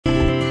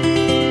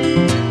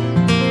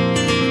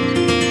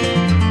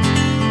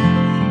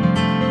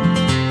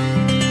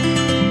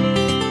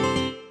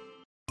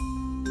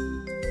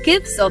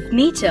Gifts of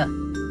nature.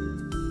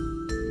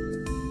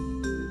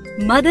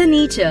 Mother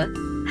Nature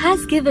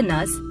has given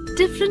us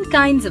different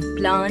kinds of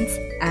plants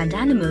and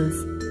animals.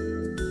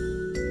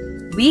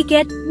 We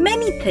get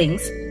many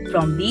things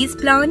from these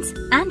plants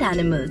and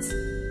animals.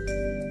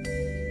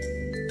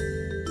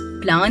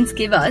 Plants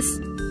give us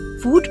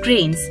food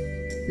grains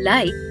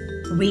like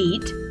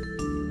wheat,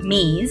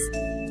 maize,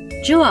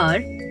 jowar,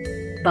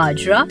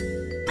 bajra,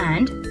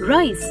 and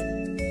rice.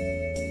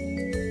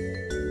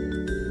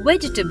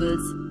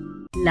 Vegetables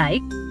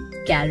like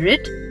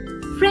carrot,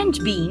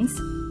 French beans,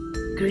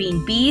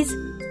 green peas,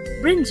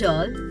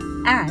 brinjal,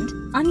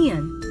 and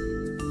onion.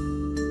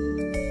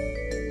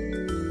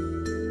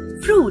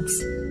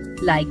 Fruits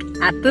like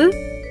apple,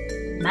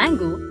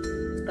 mango,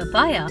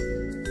 papaya,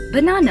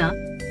 banana,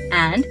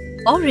 and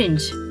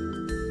orange.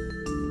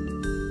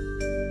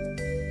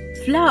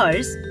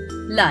 Flowers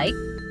like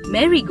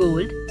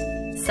marigold,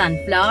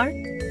 sunflower,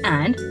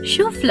 and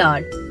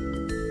showflower.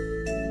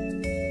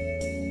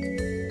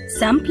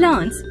 Some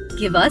plants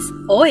give us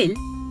oil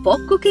for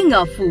cooking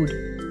our food.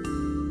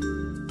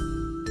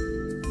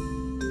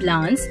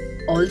 Plants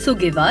also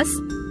give us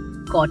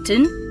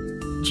cotton,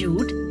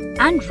 jute,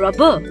 and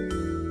rubber.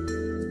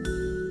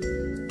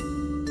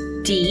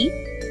 Tea,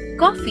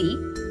 coffee,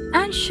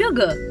 and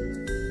sugar.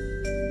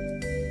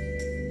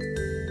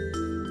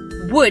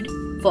 Wood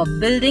for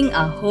building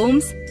our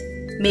homes,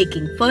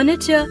 making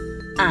furniture,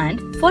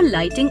 and for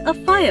lighting a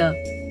fire.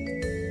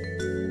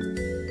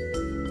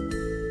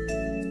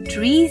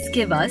 Trees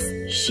give us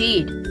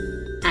shade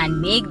and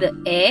make the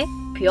air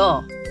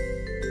pure.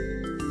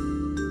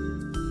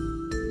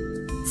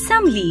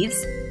 Some leaves,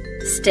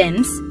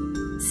 stems,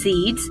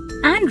 seeds,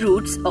 and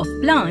roots of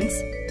plants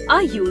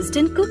are used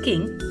in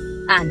cooking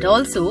and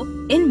also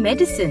in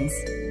medicines.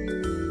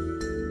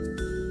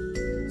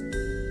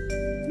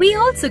 We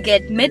also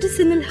get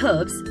medicinal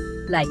herbs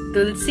like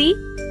tulsi,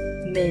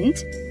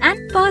 mint,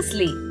 and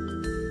parsley.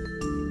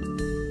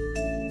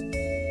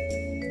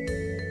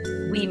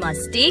 We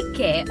must take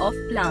care of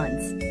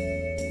plants.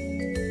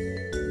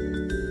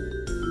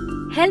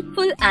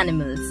 Helpful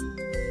animals.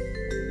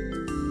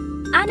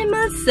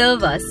 Animals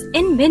serve us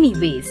in many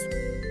ways.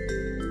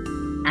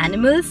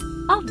 Animals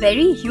are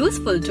very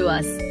useful to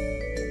us.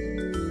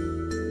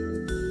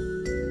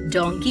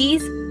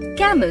 Donkeys,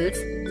 camels,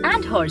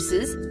 and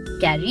horses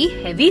carry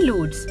heavy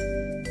loads.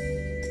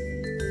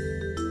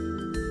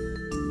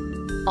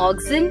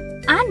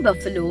 Oxen and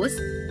buffaloes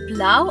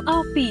plow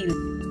our fields.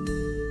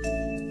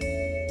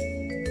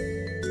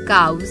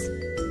 Cows,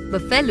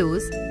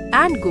 buffaloes,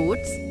 and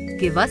goats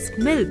give us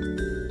milk.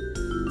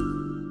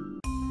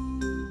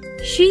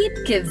 Sheep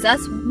gives us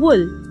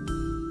wool.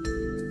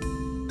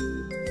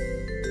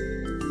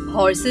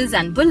 Horses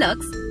and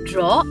bullocks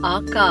draw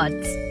our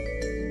carts.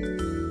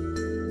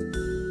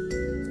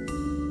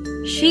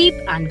 Sheep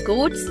and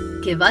goats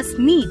give us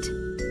meat.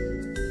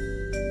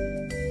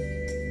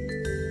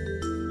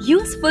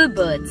 Useful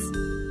birds.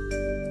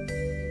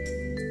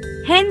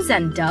 Hens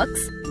and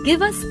ducks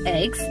give us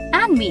eggs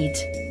and meat.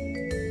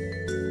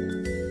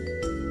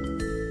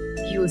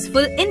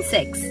 Useful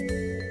insects.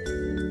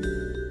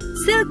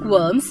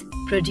 Silkworms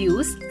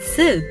produce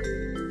silk.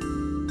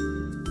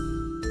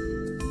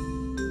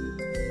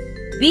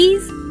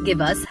 Bees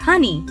give us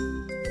honey.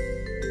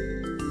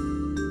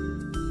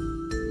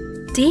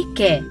 Take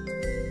care.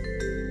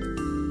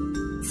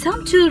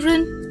 Some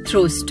children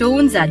throw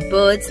stones at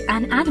birds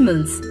and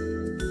animals.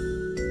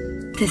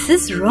 This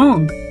is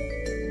wrong.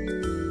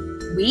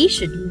 We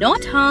should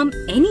not harm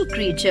any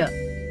creature.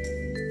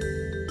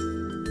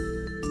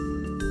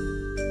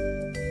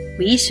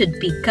 We should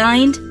be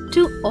kind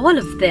to all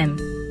of them.